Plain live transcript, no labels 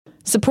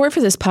Support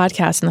for this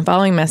podcast and the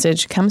following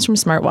message comes from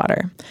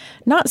Smartwater.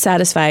 Not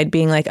satisfied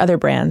being like other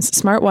brands,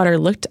 Smartwater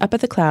looked up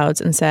at the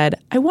clouds and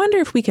said, I wonder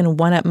if we can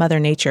one-up Mother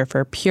Nature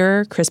for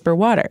pure, crisper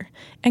water.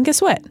 And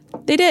guess what?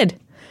 They did.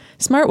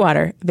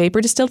 Smartwater,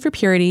 vapor distilled for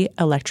purity,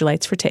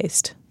 electrolytes for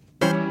taste.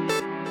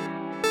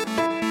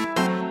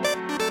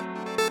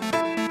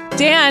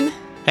 Dan.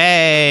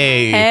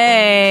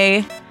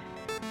 Hey.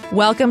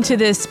 Welcome to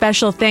this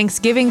special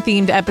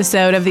Thanksgiving-themed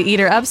episode of the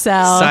Eater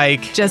Upsell.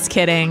 Psych. Just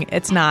kidding.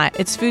 It's not.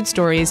 It's Food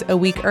Stories a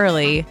week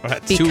early.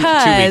 Two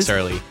weeks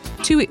early.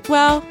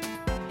 Well,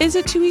 is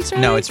it 2 weeks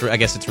early? No, I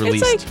guess it's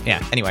released.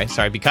 Yeah. Anyway,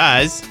 sorry,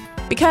 because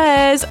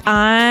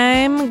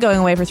I'm going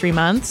away for 3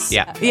 months.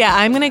 Yeah,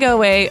 I'm going to go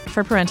away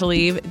for parental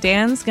leave.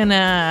 Dan's going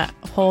to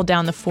hold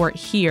down the fort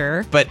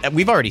here. But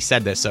we've already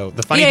said this, so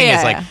the funny thing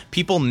is, like,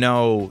 people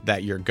know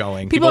that you're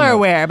going. People are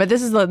aware, but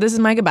this is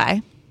my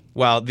goodbye.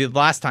 Well, the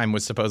last time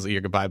was supposedly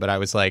your goodbye, but I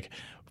was like,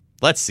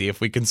 let's see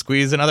if we can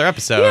squeeze another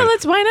episode. Yeah,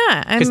 why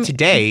not? Because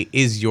today's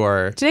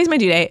my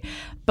due date,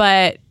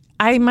 but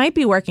I might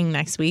be working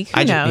next week.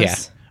 Who knows? Yeah.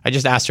 I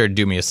just asked her to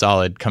do me a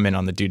solid, come in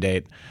on the due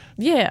date.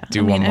 Yeah.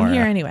 One more. I'm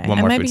here anyway. One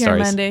more I might food be here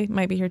stories. Monday,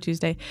 might be here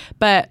Tuesday.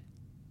 But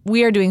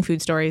we are doing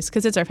food stories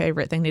because it's our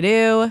favorite thing to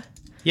do.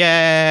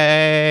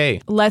 Yay!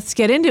 Let's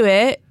get into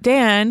it.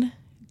 Dan,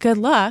 good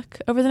luck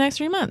over the next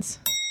 3 months.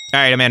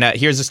 All right, Amanda,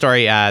 here's a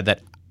story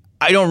that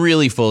I don't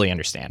really fully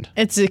understand.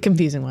 It's a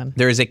confusing one.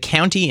 There is a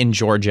county in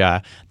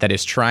Georgia that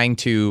is trying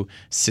to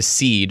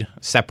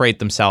separate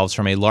themselves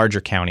from a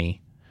larger county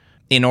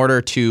in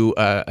order to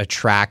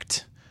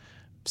attract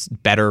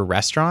better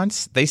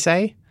restaurants, they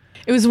say.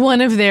 It was one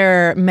of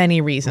their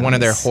many reasons. One of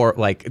their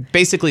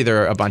basically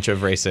they're a bunch of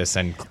racists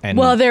and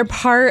well, they're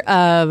part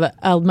of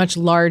a much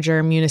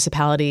larger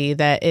municipality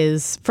that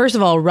is, first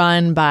of all,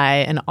 run by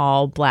an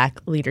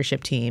all-black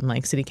leadership team,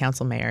 like city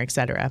council, mayor, et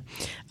cetera.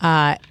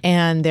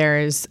 And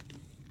there's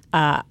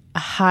a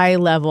high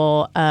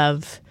level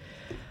of,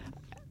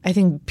 I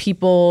think,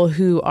 people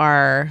who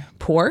are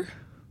poor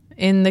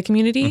in the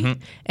community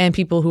and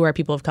people who are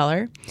people of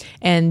color.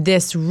 And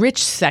this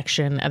rich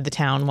section of the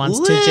town wants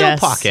to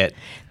just pocket.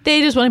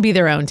 They just want to be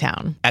their own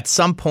town. At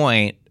some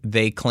point,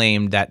 they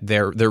claimed that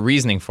their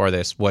reasoning for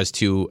this was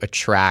to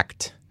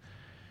attract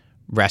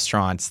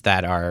restaurants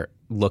that are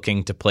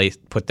looking to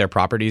put their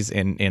properties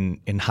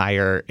in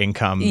higher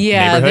income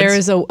neighborhoods. There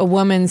is a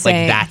woman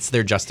saying... Like, that's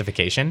their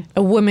justification?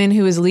 A woman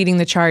who is leading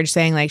the charge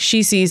saying, like,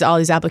 she sees all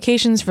these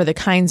applications for the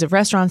kinds of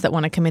restaurants that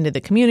want to come into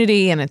the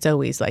community, and it's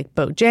always, like,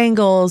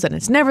 Bojangles, and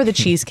it's never the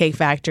Cheesecake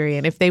Factory,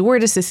 and if they were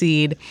to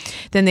secede,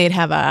 then they'd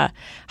have a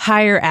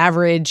higher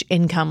average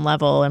income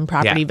level and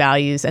property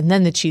values, and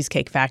then the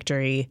Cheesecake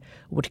Factory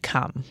would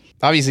come.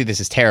 Obviously, this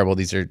is terrible.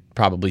 These are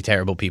probably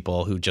terrible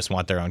people who just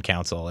want their own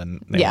council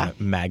and they want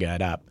to MAGA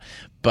it up.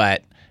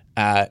 But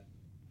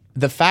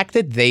the fact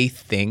that they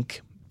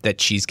think that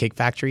Cheesecake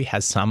Factory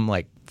has some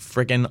like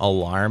friggin'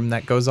 alarm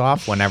that goes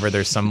off whenever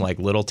there's some like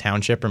little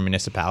township or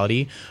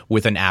municipality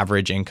with an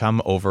average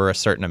income over a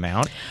certain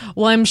amount.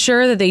 Well, I'm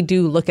sure that they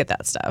do look at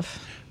that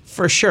stuff.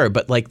 For sure,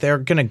 but like they're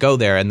going to go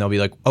there and they'll be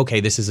like, okay,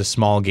 this is a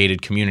small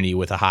gated community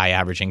with a high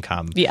average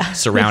income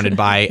surrounded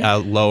by a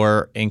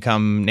lower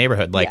income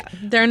neighborhood. Like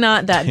they're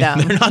not that dumb.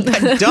 They're not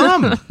that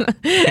dumb.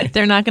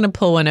 They're not going to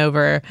pull one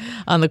over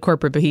on the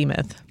corporate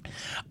behemoth.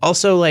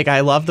 Also, like,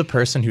 I love the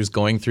person who's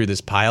going through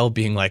this pile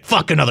being like,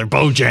 fuck another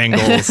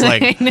Bojangles.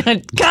 Like,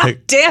 God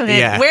damn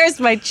it.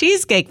 Where's my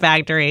Cheesecake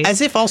Factory? As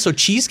if also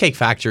Cheesecake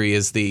Factory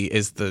is the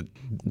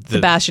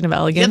bastion of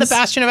elegance. Yeah, the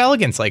bastion of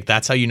elegance. Like,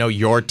 that's how you know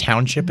your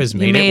township has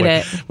made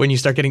it. When you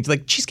start getting to,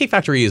 like, Cheesecake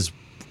Factory is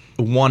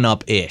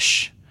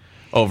one-up-ish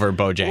over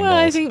Bojangles. Well,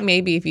 I think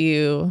maybe if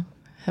you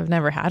have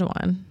never had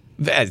one.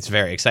 It's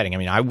very exciting. I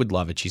mean, I would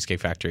love a Cheesecake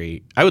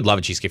Factory. I would love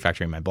a Cheesecake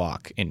Factory in my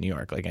block in New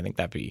York. Like, I think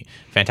that'd be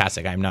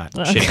fantastic. I'm not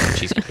shitting on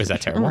Cheesecake. Is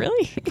that terrible?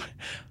 Really?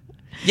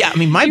 Yeah, I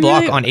mean, my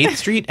block on 8th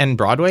Street and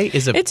Broadway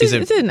is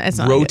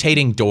a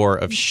rotating door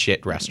of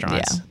shit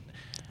restaurants. Yeah.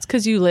 It's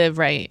because you live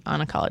right on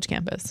a college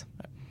campus.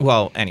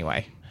 Well,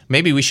 anyway,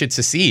 maybe we should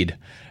secede.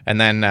 And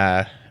then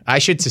I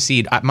should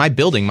secede. My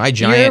building, my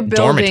giant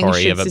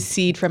dormitory should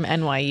secede from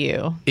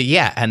NYU.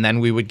 Yeah, and then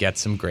we would get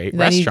some great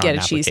restaurant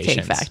applications. Then you'd get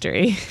a Cheesecake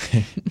Factory.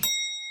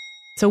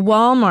 So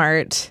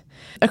Walmart,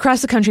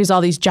 across the country is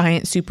all these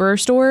giant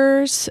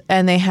superstores,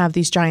 and they have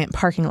these giant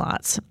parking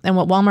lots. And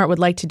what Walmart would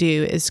like to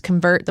do is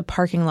convert the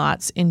parking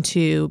lots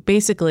into,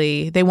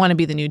 basically, they want to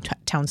be the new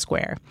town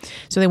square.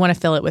 So they want to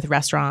fill it with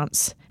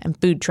restaurants and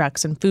food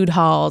trucks and food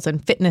halls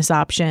and fitness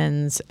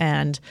options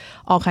and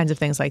all kinds of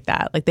things like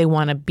that. Like, they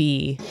want to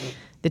be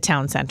the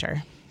town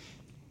center.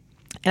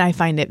 And I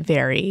find it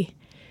very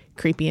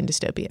creepy and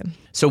dystopian.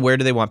 So where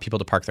do they want people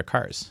to park their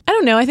cars? I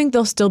don't know. I think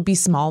they'll still be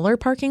smaller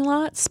parking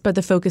lots, but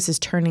the focus is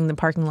turning the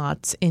parking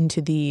lots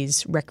into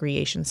these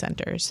recreation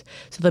centers.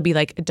 So there'll be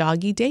like a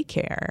doggy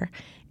daycare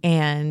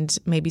and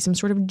maybe some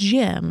sort of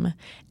gym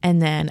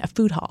and then a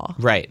food hall.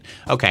 Right.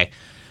 Okay.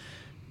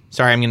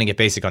 Sorry, I'm going to get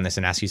basic on this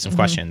and ask you some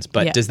questions.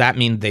 But does that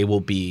mean they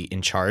will be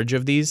in charge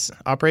of these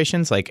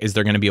operations? Like, is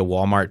there going to be a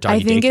Walmart doggy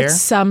daycare? I think it's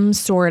some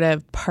sort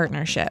of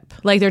partnership.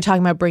 Like they're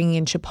talking about bringing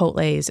in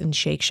Chipotles and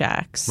Shake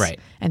Shacks, right,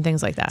 and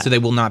things like that. So they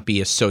will not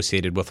be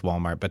associated with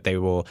Walmart, but they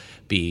will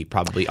be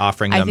probably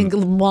offering them. I think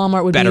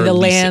Walmart would be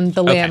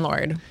the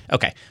landlord.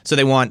 Okay, so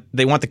they want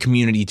the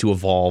community to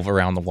evolve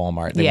around the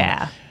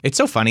Walmart. It's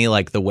so funny,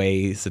 like the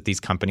ways that these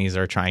companies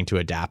are trying to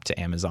adapt to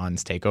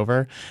Amazon's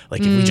takeover.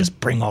 Like if we just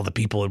bring all the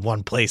people in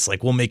one place,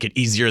 like we'll make it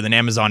easier than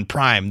Amazon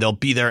Prime. They'll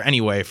be there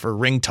anyway for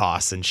ring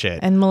toss and shit.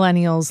 And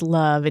millennials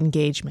love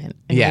engagement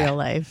in real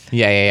life.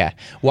 Yeah.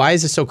 Why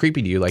is this so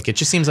creepy to you? Like it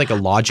just seems like a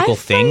logical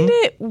thing. I find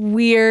it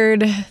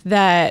weird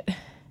that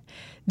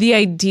the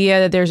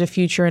idea that there's a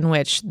future in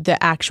which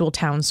the actual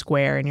town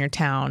square in your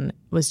town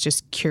was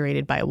just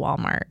curated by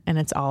Walmart and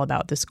it's all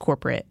about this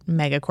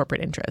mega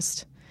corporate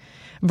interest.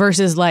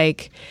 Versus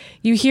like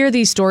you hear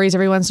these stories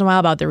every once in a while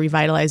about the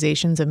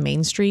revitalizations of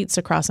main streets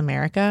across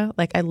America.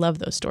 Like I love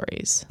those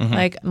stories.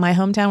 Like my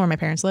hometown where my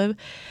parents live,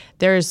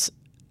 there's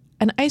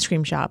an ice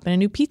cream shop and a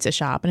new pizza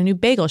shop and a new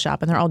bagel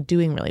shop and they're all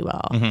doing really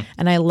well.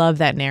 And I love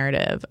that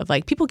narrative of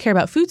like people care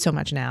about food so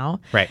much now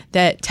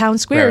that town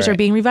squares are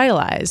being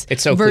revitalized.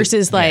 It's so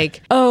versus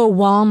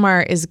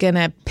Walmart is going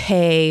to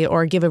pay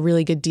or give a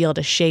really good deal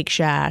to Shake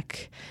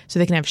Shack so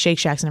they can have Shake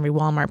Shacks in every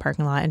Walmart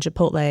parking lot and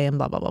Chipotle and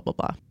blah, blah, blah, blah,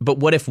 blah. But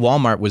what if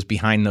Walmart was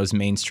behind those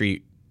Main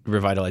Street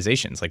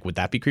revitalizations? Like, would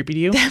that be creepy to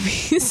you? That'd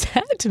be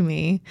sad to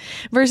me.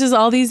 Versus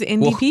all these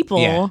indie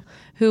people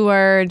who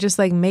are just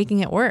like making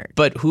it work.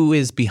 But who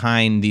is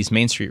behind these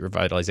Main Street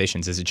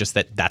revitalizations? Is it just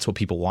that that's what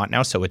people want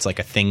now? So it's like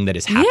a thing that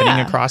is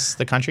happening across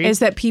the country? Is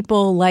that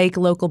people like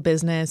local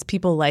business,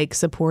 people like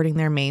supporting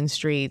their main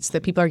streets,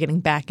 that people are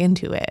getting back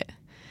into it.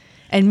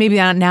 And maybe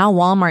now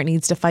Walmart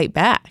needs to fight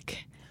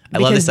back.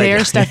 Because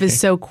their stuff is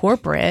so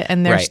corporate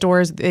and their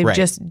stores, they've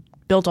just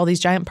built all these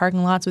giant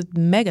parking lots with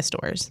mega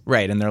stores.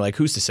 Right. And they're like,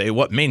 who's to say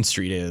what Main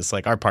Street is?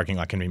 Like, our parking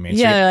lot can be Main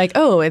Street. Yeah, they're like,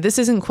 oh, this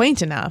isn't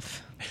quaint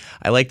enough.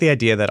 I like the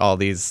idea that all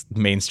these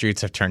main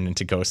streets have turned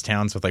into ghost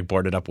towns with like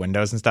boarded up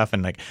windows and stuff,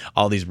 and like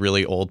all these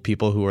really old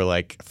people who were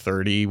like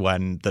 30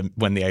 when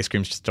the ice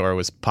cream store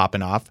was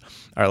popping off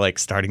are like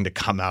starting to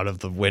come out of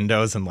the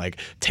windows and like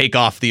take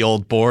off the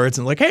old boards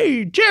and like,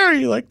 hey,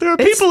 Jerry, like there are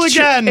people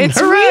again. It's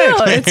hooray!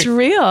 Real. It's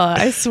real.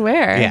 I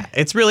swear. Yeah,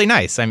 it's really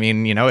nice. I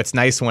mean, it's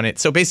nice when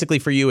so basically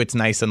for you, it's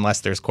nice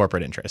unless there's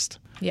corporate interest.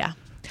 Yeah.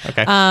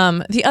 Okay.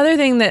 The other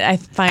thing that I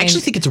find... I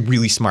actually think it's a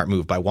really smart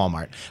move by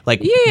Walmart.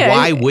 Like,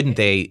 why wouldn't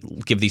they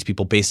give these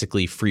people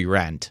basically free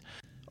rent?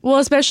 Well,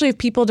 especially if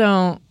people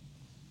don't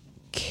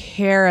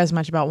care as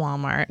much about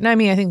Walmart. And I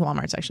mean, I think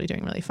Walmart's actually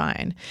doing really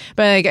fine.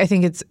 But like, I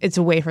think it's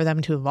a way for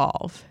them to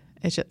evolve.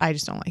 I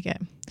just don't like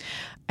it.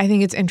 I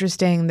think it's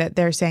interesting that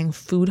they're saying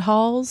food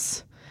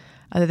halls,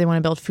 that they want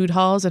to build food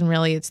halls, and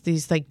really it's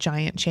these like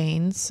giant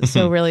chains.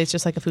 So really it's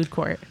just like a food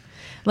court.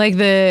 Like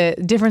the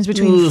difference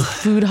between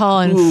food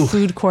hall and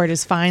food court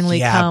has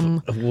finally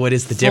come. What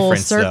is the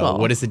difference, though?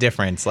 What is the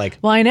difference? Like,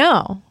 well, I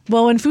know.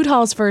 Well, when food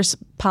halls first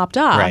popped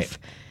off,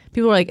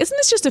 people were like, "Isn't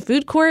this just a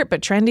food court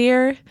but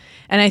trendier?"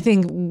 And I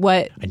think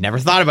I never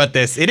thought about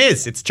this. It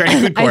is. It's trendy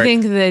food court. I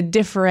think the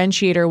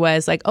differentiator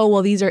was like, oh,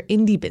 well, these are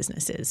indie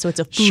businesses, so it's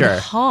a food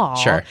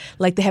hall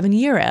like they have in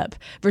Europe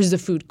versus a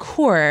food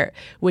court,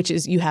 which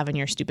is you have in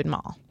your stupid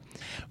mall.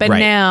 But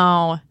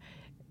now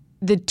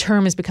the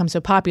term has become so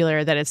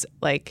popular that it's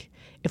like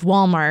if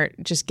Walmart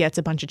just gets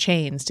a bunch of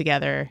chains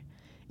together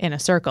in a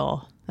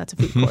circle, that's a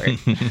food court.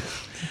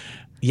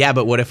 Yeah,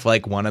 but what if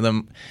like one of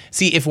them?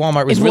 See, if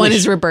Walmart was if really one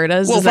is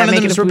Roberta's, well, does if one that of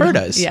make them it is a food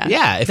Roberta's, hall?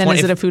 yeah. Then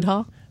is it a food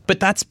hall? But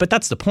that's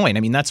the point.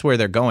 I mean, that's where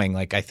they're going.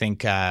 Like, I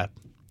think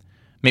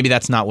maybe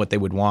that's not what they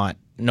would want.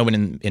 No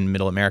one in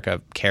Middle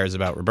America cares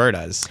about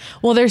Roberta's.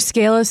 Well, their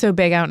scale is so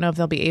big, I don't know if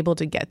they'll be able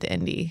to get the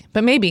indie.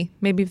 But maybe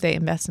if they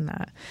invest in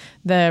that.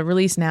 The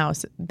release now,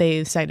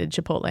 they cited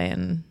Chipotle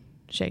and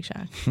Shake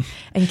Shack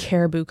and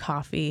Caribou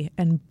Coffee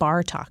and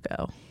Bar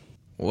Taco.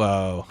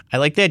 Whoa. I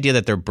like the idea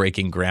that they're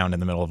breaking ground in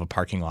the middle of a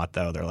parking lot,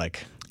 though. They're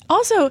like,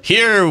 also,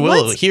 here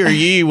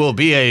ye will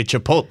be a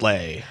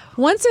Chipotle.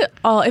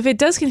 If it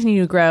does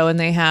continue to grow and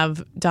they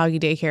have doggy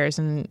daycares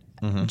and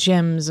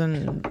gyms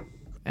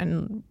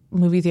and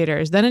movie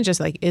theaters, then it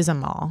just like is a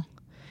mall.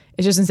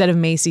 It's just instead of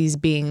Macy's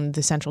being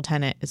the central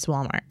tenant, it's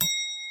Walmart.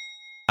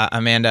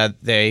 Amanda,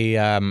 they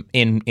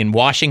in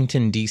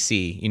Washington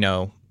D.C.,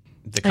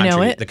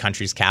 the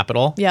country's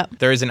capital. Yeah,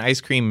 there is an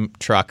ice cream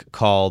truck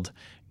called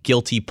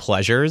Guilty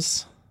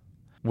Pleasures,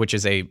 which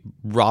is a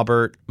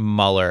Robert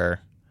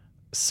Mueller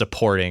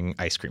supporting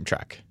ice cream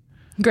truck.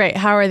 Great.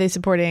 How are they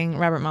supporting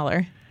Robert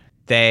Mueller?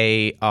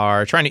 They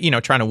are trying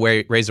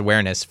to raise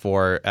awareness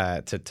for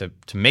to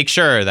make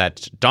sure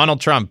that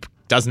Donald Trump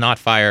does not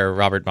fire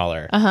Robert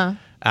Mueller.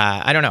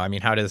 I don't know. I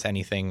mean, how does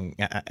anything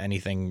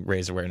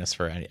raise awareness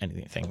for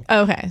anything?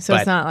 Okay, so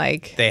it's not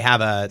like they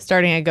have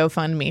starting a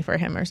GoFundMe for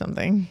him or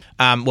something.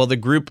 Well, the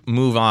group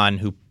Move On,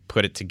 who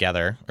put it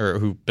together or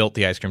who built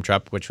the ice cream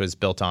truck, which was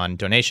built on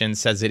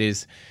donations, says it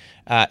is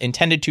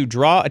intended to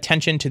draw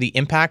attention to the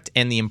impact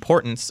and the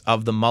importance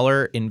of the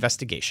Mueller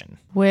investigation.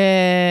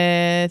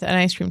 With an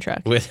ice cream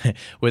truck. With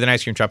an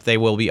ice cream truck, they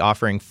will be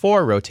offering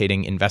 4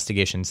 rotating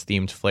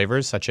investigations-themed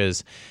flavors, such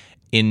as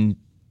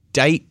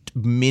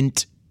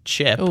Indictment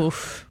Chip.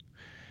 Oof.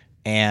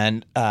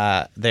 And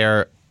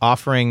they're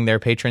offering their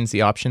patrons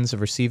the options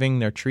of receiving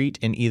their treat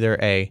in either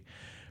a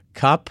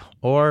cup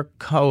or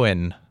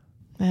Cohen.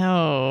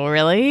 Oh,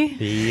 really?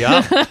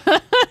 Yup.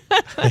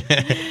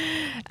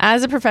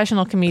 As a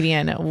professional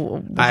comedian,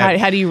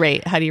 how do you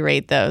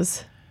rate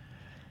those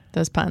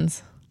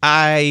puns?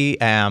 I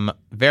am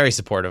very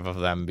supportive of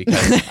them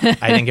because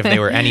I think if they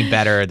were any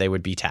better, they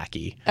would be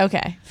tacky.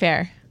 Okay,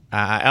 fair.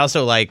 I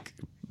also like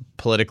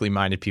politically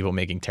minded people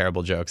making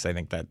terrible jokes. I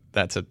think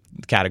that's a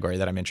category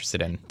that I'm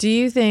interested in. Do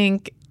you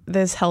think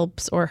this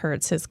helps or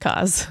hurts his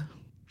cause?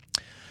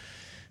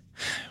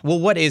 Well,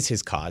 what is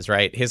his cause,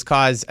 right? His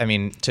cause, I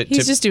mean,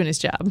 he's just doing his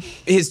job.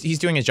 He's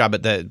doing his job,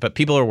 but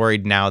people are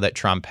worried now that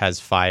Trump has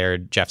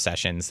fired Jeff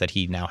Sessions that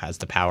he now has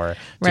the power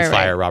to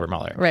fire Robert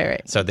Mueller.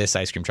 Right. So this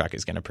ice cream truck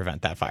is going to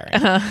prevent that firing.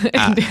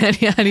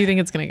 How do you think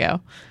it's going to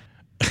go?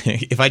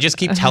 If I just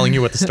keep telling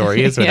you what the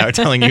story is without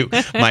telling you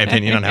my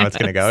opinion on how it's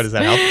going to go, does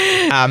that help?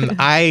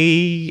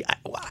 I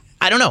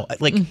don't know.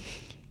 Like,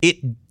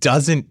 it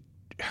doesn't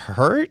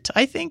hurt,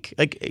 I think.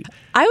 Like,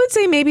 I would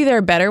say maybe there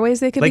are better ways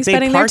they could be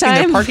spending their time.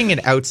 They're parking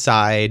it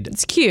outside.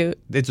 It's cute.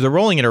 They're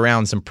rolling it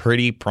around some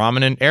pretty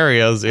prominent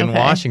areas in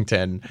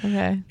Washington.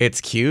 Okay.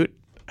 It's cute.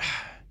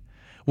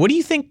 What do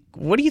you think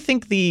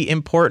the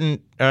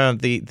important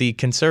the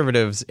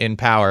conservatives in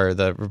power,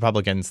 the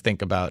Republicans,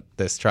 think about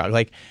this truck?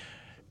 Like,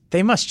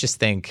 they must just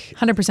think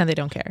 100% they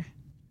don't care.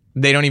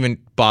 They don't even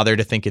bother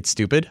to think it's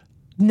stupid.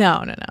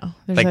 No.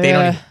 There's like they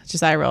don't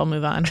just eye roll,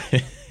 move on.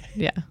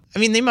 Yeah. I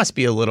mean, they must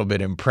be a little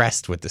bit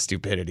impressed with the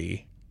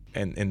stupidity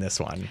in this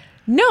one.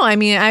 No, I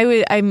mean,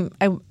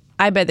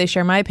 I bet they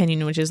share my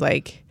opinion, which is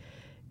like,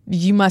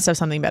 you must have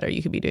something better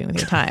you could be doing with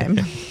your time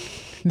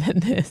than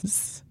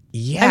this.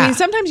 Yeah. I mean,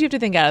 sometimes you have to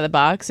think out of the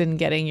box and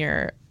getting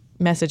your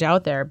message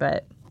out there,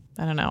 but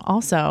I don't know.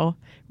 Also,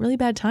 really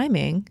bad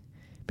timing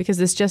because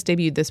this just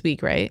debuted this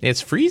week, right? It's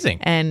freezing.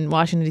 And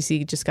Washington,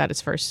 D.C. just got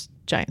its first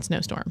giant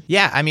snowstorm.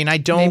 Yeah, I mean,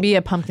 Maybe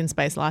a pumpkin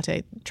spice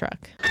latte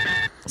truck.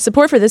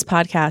 Support for this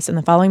podcast and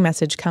the following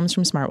message comes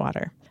from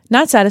Smartwater.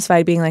 Not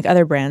satisfied being like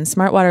other brands,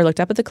 Smartwater looked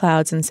up at the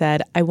clouds and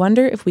said, I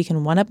wonder if we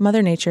can one-up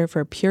Mother Nature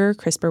for pure,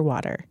 crisper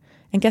water.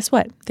 And guess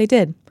what? They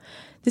did.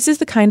 This is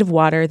the kind of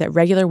water that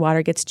regular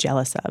water gets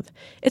jealous of.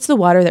 It's the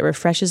water that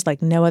refreshes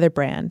like no other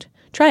brand.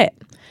 Try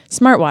it.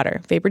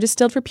 Smartwater, vapor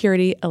distilled for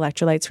purity,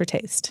 electrolytes for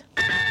taste.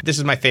 This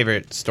is my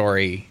favorite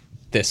story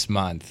this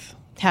month.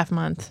 Half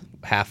month.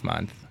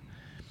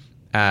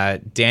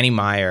 Danny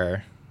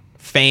Meyer,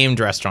 famed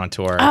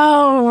restaurateur.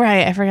 Oh,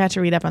 right. I forgot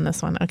to read up on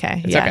this one.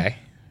 Okay. It's okay.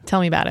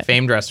 Tell me about it.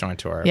 Famed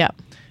restaurateur. Yeah.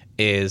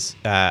 Is,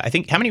 I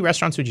think, how many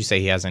restaurants would you say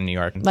he has in New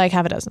York? Like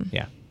half a dozen.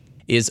 Yeah.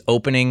 Is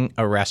opening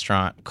a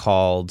restaurant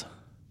called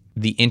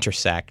The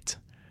Intersect.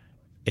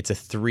 It's a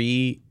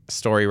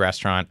 3-story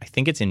restaurant. I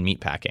think it's in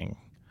Meatpacking.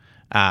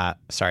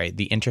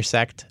 The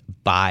Intersect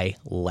by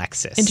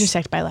Lexus.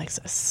 Intersect by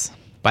Lexus.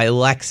 By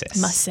Lexus.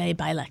 Must say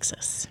by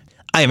Lexus.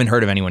 I haven't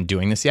heard of anyone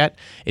doing this yet.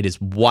 It is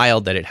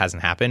wild that it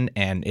hasn't happened,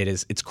 and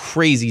it's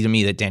crazy to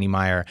me that Danny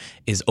Meyer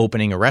is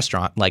opening a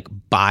restaurant like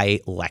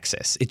by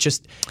Lexus. It's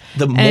just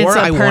the more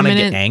I want to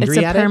get angry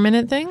at it. It's a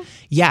permanent thing?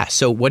 Yeah.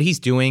 So what he's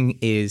doing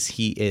is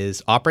he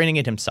is operating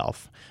it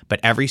himself,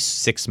 but every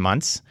 6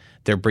 months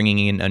they're bringing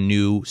in a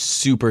new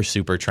super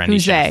trendy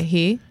Who's chef.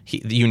 He?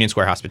 The Union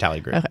Square Hospitality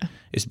Group. Okay.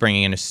 Is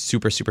bringing in a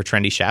super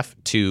trendy chef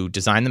to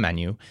design the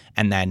menu,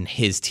 and then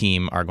his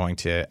team are going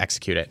to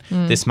execute it.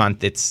 This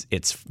month, it's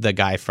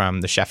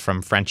the chef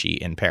from Frenchie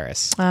in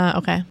Paris.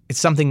 Okay. It's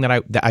something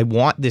that I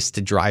want this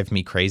to drive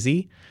me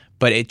crazy,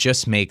 but it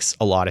just makes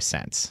a lot of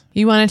sense.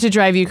 You want it to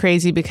drive you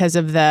crazy because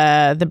of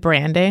the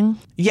branding?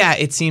 Yeah,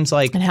 it seems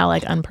like and how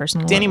like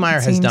unpersonal. Danny Meyer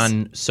has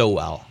done so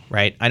well,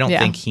 right? I don't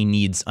think he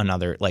needs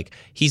another. Like,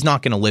 he's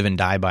not going to live and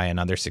die by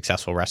another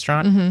successful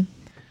restaurant. Mm-hmm.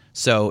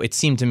 So it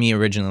seemed to me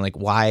originally like,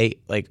 why,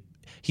 like,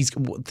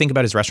 think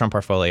about his restaurant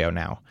portfolio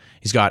now.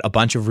 He's got a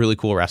bunch of really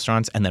cool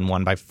restaurants and then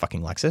one by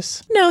fucking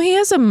Lexus. No, he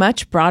has a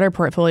much broader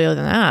portfolio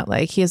than that.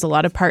 Like, he has a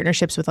lot of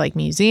partnerships with like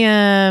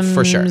museums.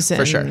 For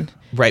sure.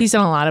 Right. He's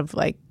done a lot of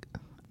like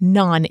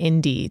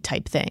non-indie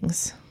type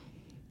things.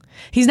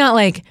 He's not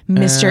like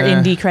Mr.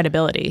 Indie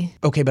credibility.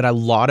 Okay, but a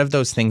lot of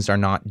those things are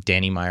not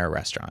Danny Meyer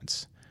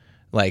restaurants.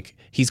 Like,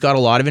 he's got a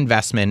lot of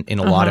investment in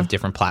a lot of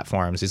different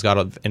platforms. He's got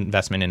an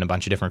investment in a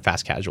bunch of different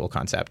fast casual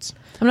concepts.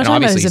 I'm not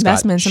talking about his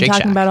investments. I'm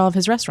talking about all of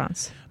his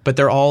restaurants. But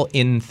they're all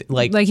in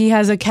like he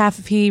has a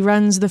cafe. He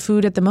runs the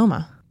food at the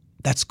MoMA.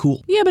 That's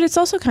cool. Yeah, but it's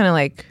also kind of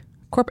like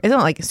corporate. It's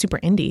not like super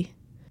indie.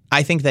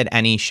 I think that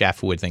any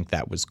chef would think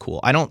that was cool.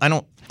 I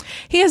don't.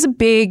 He has a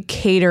big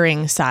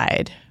catering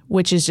side,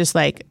 which is just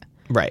like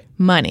right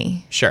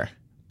money. Sure.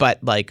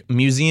 But like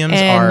museums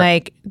And are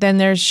like then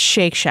there's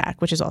Shake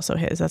Shack, which is also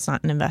his. That's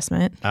not an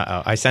investment.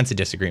 I sense a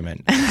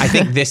disagreement. I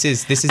think this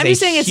is I'm a just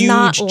saying it's huge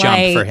not jump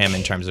like- for him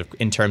in terms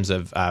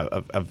of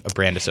a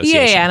brand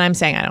association. Yeah, and I'm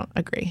saying I don't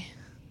agree.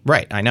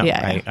 Right, I know.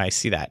 Yeah. I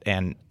see that.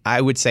 And I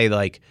would say,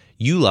 like,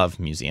 you love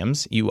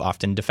museums. You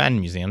often defend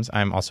museums.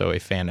 I'm also a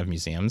fan of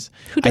museums.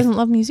 Who doesn't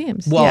love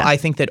museums? Well, Yeah. I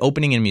think that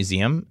opening a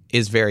museum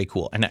is very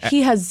cool. And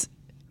He has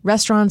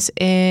restaurants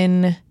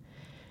in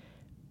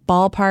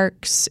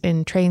ballparks,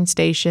 in train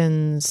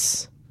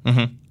stations,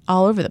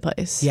 all over the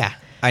place. yeah,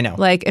 I know.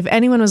 Like if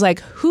anyone was like,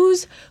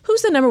 who's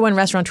the number one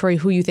restaurateur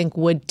who you think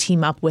would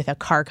team up with a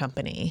car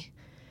company,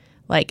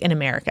 like in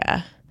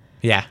America?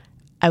 Yeah.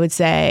 I would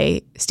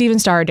say Steven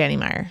Starr or Danny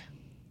Meyer,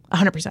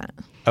 100%.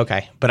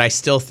 Okay. But I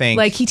still think...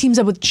 Like he teams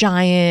up with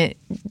giant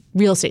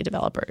real estate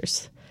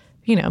developers,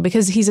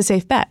 because he's a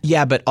safe bet.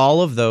 Yeah, but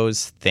all of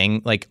those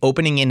things, like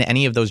opening in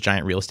any of those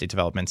giant real estate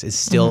developments is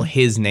still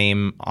his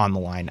name on the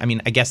line. I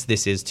mean, I guess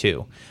this is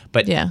too.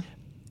 But Yeah.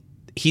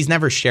 he's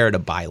never shared a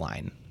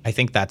byline. I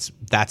think that's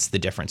the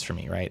difference for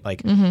me, right?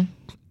 Like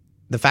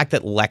the fact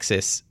that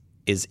Lexus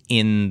is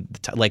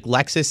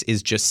Lexus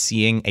is just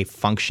seeing a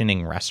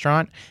functioning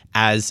restaurant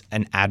as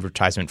an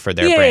advertisement for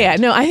their brand. Yeah.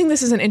 No, I think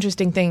this is an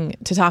interesting thing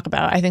to talk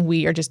about. I think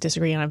we are just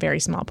disagreeing on a very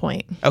small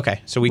point. Okay,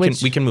 so we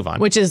can move on.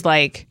 Which is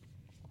like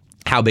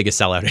how big a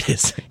sellout it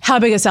is. how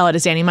big a sellout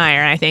is Danny Meyer?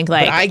 And I think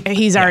like But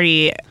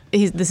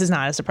this is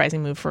not a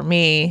surprising move for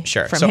me.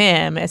 Sure. From So-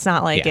 him. It's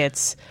not like Yeah.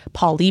 it's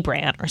Paul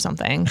Liebrandt or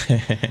something.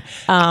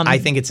 I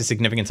think it's a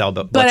significant sell,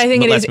 but But I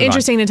think it is let's move on.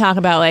 interesting to talk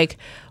about like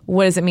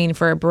what does it mean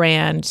for a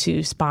brand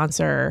to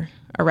sponsor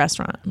a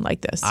restaurant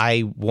like this?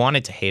 I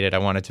wanted to hate it. I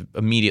wanted to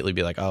immediately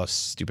be like, oh,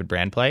 stupid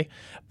brand play.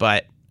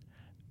 But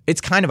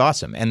it's kind of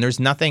awesome. And there's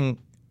nothing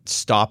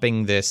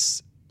stopping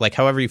this, like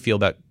however you feel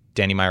about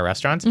Danny Meyer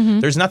restaurants,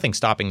 there's nothing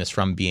stopping this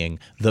from being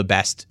the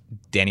best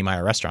Danny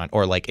Meyer restaurant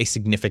or like a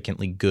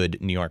significantly good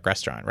New York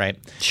restaurant, right?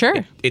 Sure.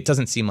 It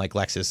doesn't seem like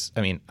Lexus,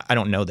 I mean, I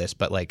don't know this,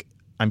 but like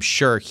I'm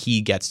sure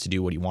he gets to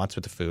do what he wants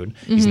with the food.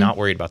 He's not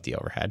worried about the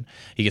overhead.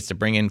 He gets to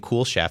bring in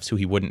cool chefs who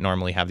he wouldn't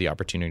normally have the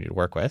opportunity to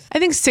work with. I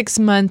think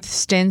 6-month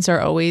stints are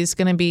always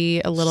going to be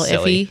a little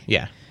Silly. iffy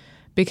Yeah.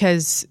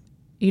 because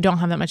you don't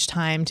have that much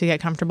time to get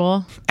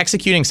comfortable.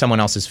 Executing someone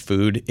else's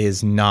food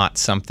is not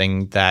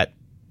something that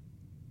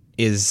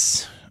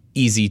is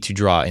easy to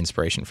draw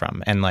inspiration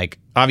from. And like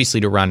obviously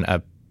to run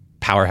a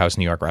powerhouse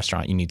New York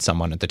restaurant, you need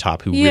someone at the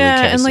top who really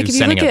cares, and like who's if you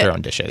sending look out at their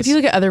own dishes. If you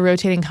look at other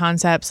rotating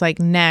concepts like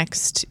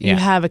Next, Yeah. you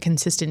have a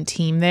consistent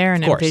team there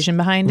and Of a course. vision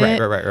behind Right.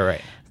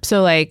 it.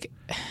 So like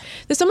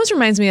this almost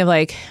reminds me of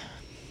like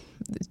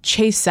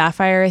Chase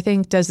Sapphire, I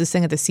think, does this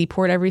thing at the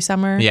Seaport every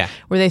summer. Yeah.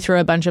 Where they throw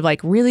a bunch of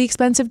like really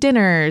expensive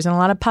dinners and a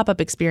lot of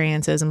pop-up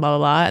experiences and blah, blah,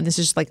 blah. And this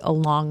is just like a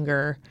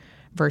longer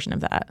version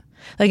of that.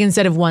 Like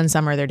instead of one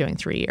summer, they're doing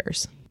 3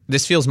 years.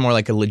 This feels more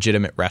like a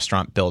legitimate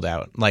restaurant build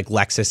out. Like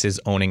Lexus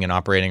is owning and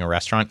operating a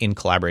restaurant in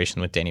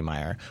collaboration with Danny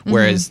Meyer.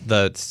 Whereas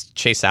the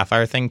Chase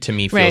Sapphire thing to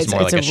me feels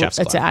more like a chef's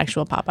club. It's an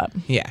actual pop-up.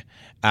 Yeah.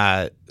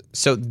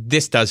 So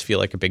this does feel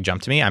like a big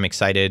jump to me. I'm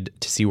excited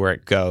to see where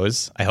it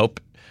goes. I hope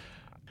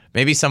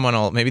maybe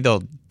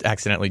they'll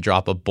accidentally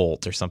drop a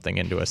bolt or something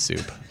into a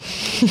soup.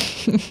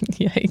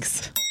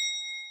 Yikes.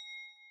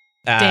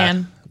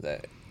 Dan.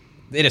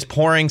 It is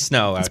pouring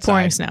snow outside. It's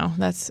pouring snow.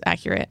 That's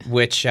accurate.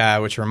 Which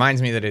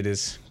reminds me that it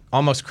is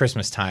almost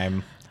Christmas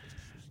time.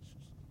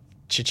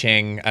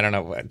 Cha-ching. I don't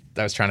know what.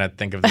 I was trying to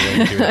think of the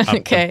way to do a,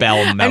 Okay. a bell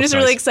mouth I'm just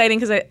noise. really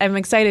excited I'm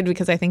excited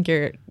because I think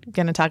you're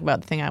going to talk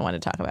about the thing I want to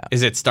talk about.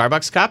 Is it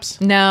Starbucks cups?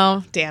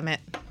 No, damn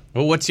it.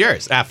 Well, what's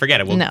yours? Forget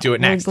it. We'll No, do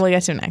it next. We'll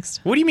get to it next.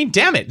 What do you mean,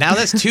 damn it? Now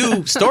that's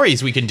 2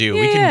 stories we can do.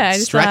 We Yeah, I can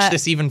just stretch thought-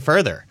 this even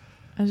further.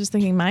 I was just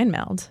thinking mind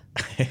meld.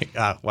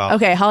 Well,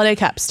 Okay, holiday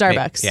cups,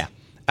 Starbucks.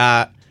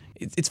 Yeah.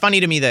 It's funny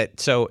to me that,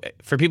 so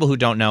for people who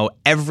don't know,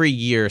 every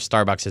year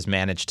Starbucks has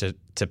managed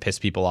to piss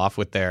people off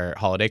with their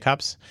holiday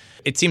cups.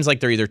 It seems like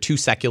they're either too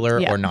secular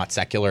Yeah. or not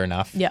secular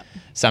enough. Yep.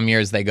 Some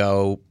years they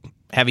go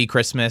heavy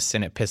Christmas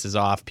and it pisses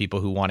off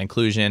people who want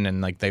inclusion, and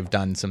like they've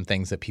done some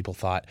things that people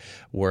thought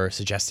were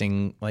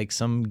suggesting like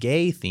some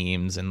gay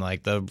themes, and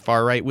like the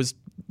far right was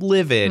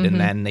livid, and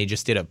then they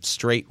just did a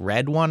straight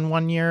red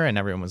one year, and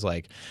everyone was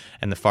like,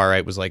 and the far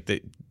right was like,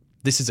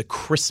 this is a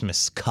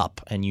Christmas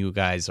cup and you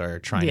guys are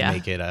trying to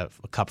make it a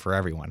cup for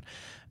everyone.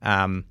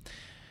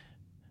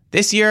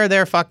 This year,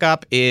 their fuck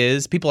up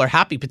is people are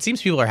happy. It seems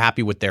people are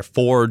happy with their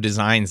 4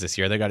 designs this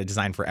year. They got a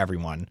design for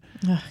everyone.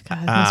 Oh,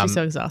 God, it must be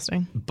so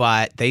exhausting.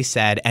 But they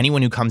said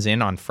anyone who comes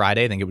in on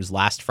Friday, I think it was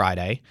last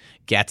Friday,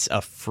 gets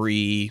a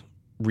free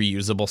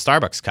reusable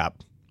Starbucks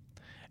cup.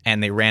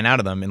 And they ran out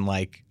of them in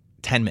like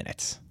 10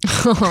 minutes.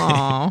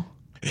 Aww.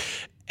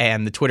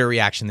 And the Twitter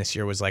reaction this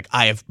year was like,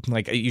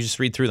 you just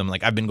read through them.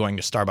 Like, I've been going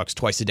to Starbucks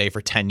twice a day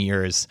for 10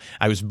 years.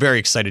 I was very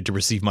excited to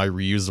receive my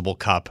reusable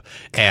cup.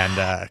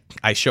 And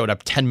I showed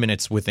up 10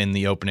 minutes within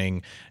the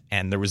opening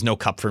and there was no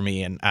cup for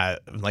me. And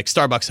like,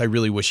 Starbucks, I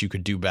really wish you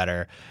could do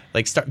better.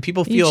 Like,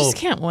 people feel. You just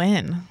can't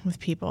win with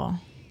people.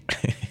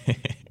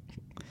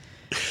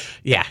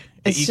 Yeah.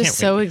 It's You just can't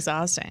so wait.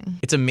 exhausting.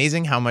 It's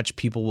amazing how much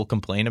people will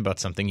complain about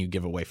something you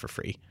give away for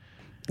free.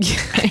 Yeah,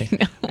 I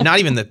know. Not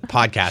even the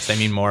podcast. I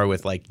mean more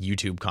with like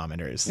YouTube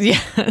commenters.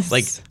 Yes.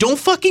 Like, don't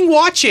fucking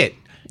watch it.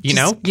 You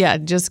know? Yeah,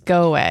 just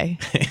go away.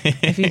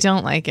 If you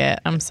don't like it,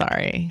 I'm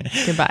sorry.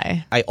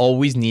 Goodbye. I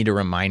always need a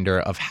reminder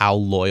of how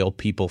loyal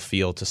people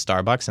feel to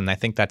Starbucks, and I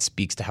think that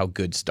speaks to how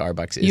good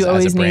Starbucks is. You as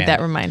always a brand. need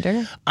that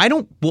reminder. I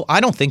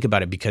don't think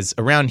about it because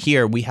around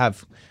here we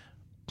have.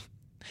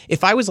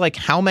 If I was like,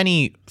 how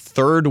many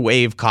third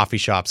wave coffee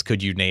shops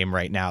could you name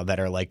right now that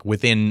are like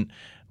within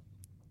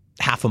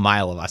half a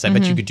mile of us? I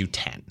bet you could do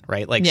 10,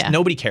 right? Like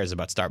nobody cares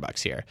about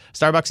Starbucks here.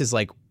 Starbucks is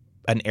like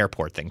an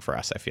airport thing for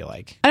us, I feel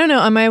like. I don't know.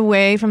 On my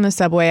way from the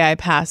subway, I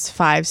pass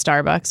 5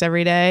 Starbucks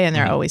every day, and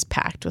they're always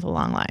packed with a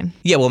long line.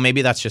 Yeah, well,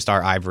 maybe that's just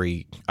our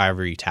ivory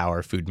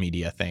tower food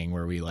media thing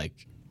where we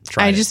like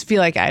try. I just feel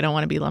like I don't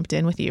want to be lumped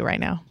in with you right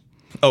now.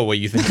 Oh, well,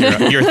 you think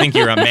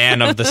you're a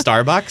man of the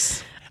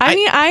Starbucks?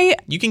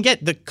 You can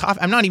get the coffee.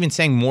 I'm not even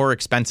saying more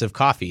expensive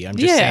coffee. I'm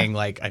just saying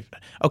like,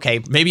 okay,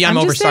 maybe I'm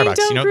over just saying Starbucks.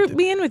 Don't you know, group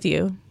me in with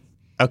you.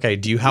 Okay.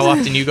 How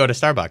often you go to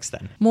Starbucks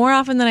then? More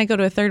often than I go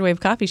to a third wave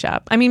coffee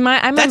shop. I mean,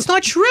 That's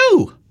not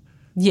true.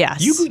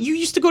 Yes. You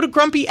used to go to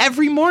Grumpy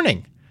every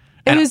morning.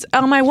 It was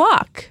on my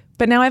walk,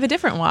 but now I have a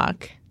different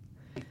walk.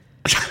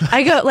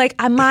 I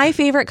go my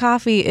favorite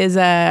coffee is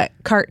a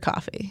cart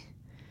coffee.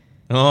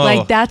 Oh.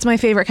 Like that's my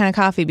favorite kind of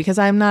coffee because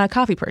I'm not a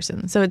coffee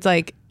person. So it's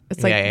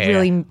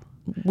really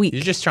weak.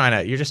 You're just trying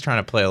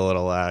to play a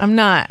little. I'm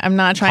not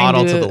trying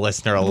coddle to the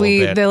listener a little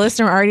bit. The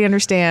listener already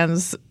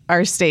understands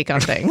our stake on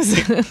things.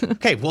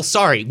 Okay, well,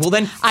 sorry. Well,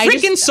 then,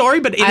 sorry,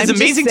 but it is I'm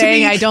amazing just to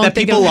me saying I don't that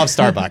think people of- love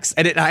Starbucks.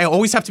 And I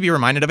always have to be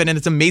reminded of it, and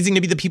it's amazing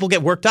to me that people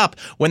get worked up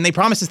when they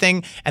promise a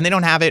thing and they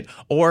don't have it,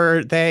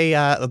 or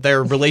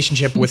their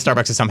relationship with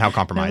Starbucks is somehow I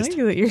compromised. like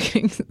that you're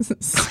getting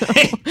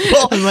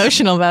so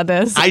emotional about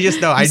this. I just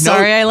know. I'm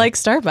sorry I like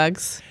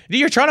Starbucks.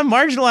 You're trying to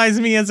marginalize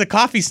me as a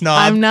coffee snob.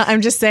 I'm not.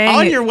 I'm just saying.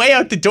 On your way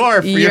out the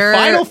door for your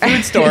final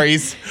food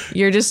stories.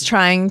 You're just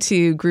trying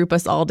to group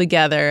us all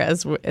together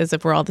as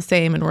if we're all the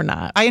same, and we're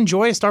not. I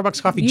enjoy a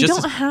Starbucks coffee. You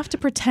don't have to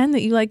pretend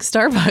that you like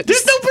Starbucks.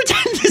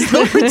 There's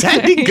no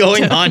pretending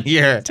going on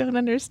here. I don't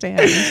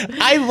understand.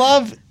 I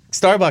love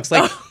Starbucks.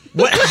 Like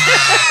what?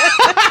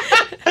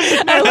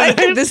 I like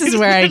that this is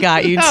where I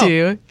got you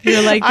to.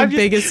 You're like the I'm just-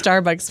 biggest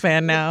Starbucks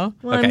fan now.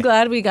 Well, Okay. I'm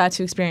glad we got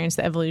to experience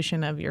the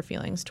evolution of your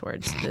feelings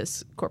towards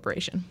this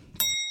corporation.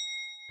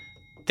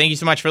 Thank you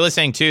so much for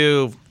listening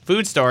to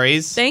Food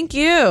Stories. Thank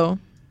you.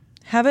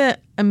 Have an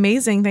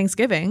amazing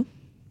Thanksgiving.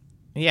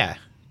 Yeah,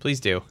 please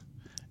do.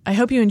 I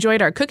hope you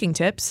enjoyed our cooking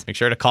tips. Make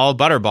sure to call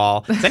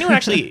Butterball. Does anyone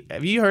actually,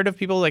 have you heard of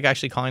people like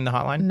actually calling the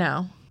hotline?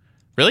 No.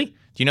 Really? Do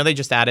you know they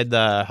just added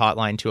the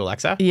hotline to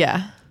Alexa?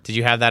 Yeah. Did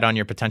you have that on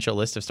your potential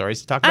list of stories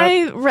to talk about?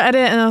 I read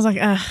it and I was like,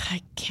 ugh,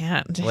 I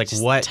can't. Like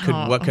Just what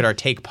don't. could our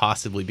take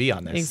possibly be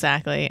on this?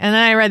 Exactly. And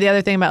then I read the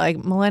other thing about like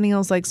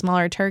millennials like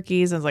smaller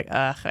turkeys. And I was like,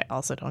 ugh, I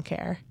also don't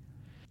care.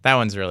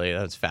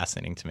 That's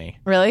fascinating to me.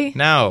 Really?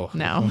 No.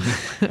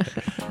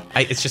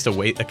 It's just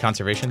a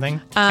conservation thing,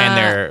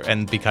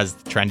 and because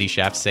trendy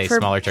chefs say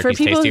smaller turkeys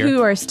for people tastier.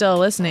 who are still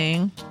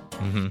listening,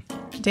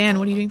 Dan,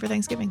 what are you doing for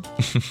Thanksgiving?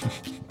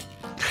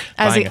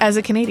 As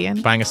a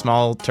Canadian, Buying a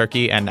small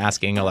turkey and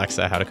asking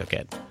Alexa how to cook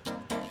it.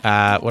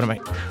 What am I?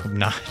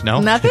 No.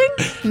 Nothing.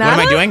 What am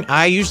I doing?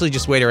 I usually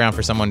just wait around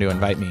for someone to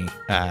invite me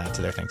to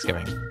their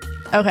Thanksgiving.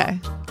 Okay.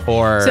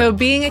 So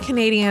being a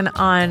Canadian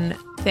on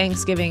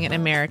Thanksgiving in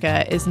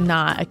America is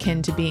not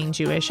akin to being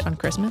Jewish on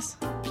Christmas,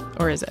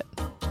 or is it?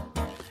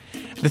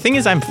 the thing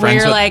is, I'm Where friends.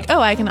 you're With, like, oh,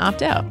 I can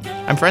opt out.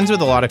 I'm friends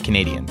with a lot of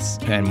Canadians,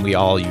 and we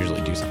all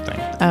usually do something.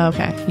 Oh,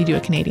 okay. You do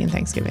a Canadian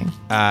Thanksgiving.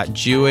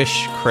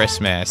 Jewish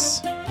Christmas.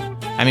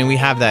 I mean, we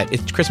have that.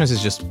 Christmas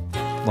is just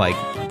like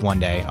one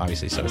day,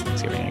 obviously. So is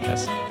Thanksgiving, I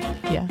guess.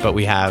 Yeah. But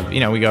we have,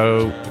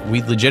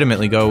 we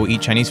legitimately go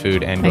eat Chinese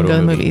food and go to the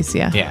a movie. movies.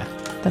 Yeah. Yeah.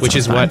 That Which sounds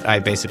is fun. what I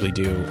basically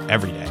do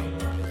every day.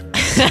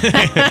 So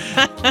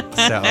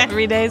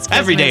Every day is Christmas.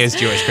 every day is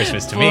Jewish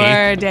Christmas to me.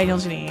 For Daniel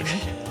Janine.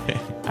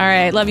 All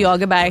right. Love you all.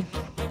 Goodbye.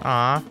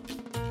 Aw.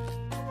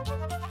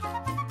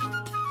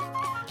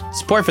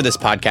 Support for this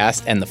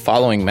podcast and the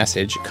following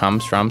message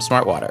comes from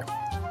Smartwater.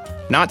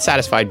 Not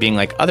satisfied being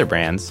like other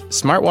brands,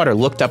 Smartwater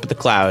looked up at the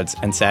clouds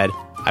and said,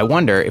 I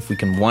wonder if we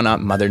can one-up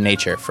Mother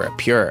Nature for a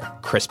purer,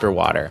 crisper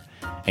water.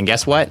 And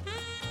guess what?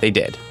 They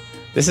did.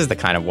 This is the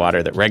kind of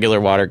water that regular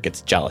water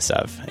gets jealous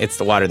of. It's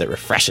the water that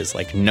refreshes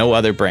like no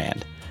other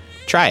brand.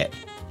 Try it.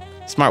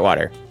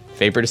 Smartwater.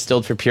 Vapor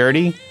distilled for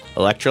purity,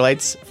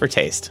 electrolytes for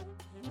taste.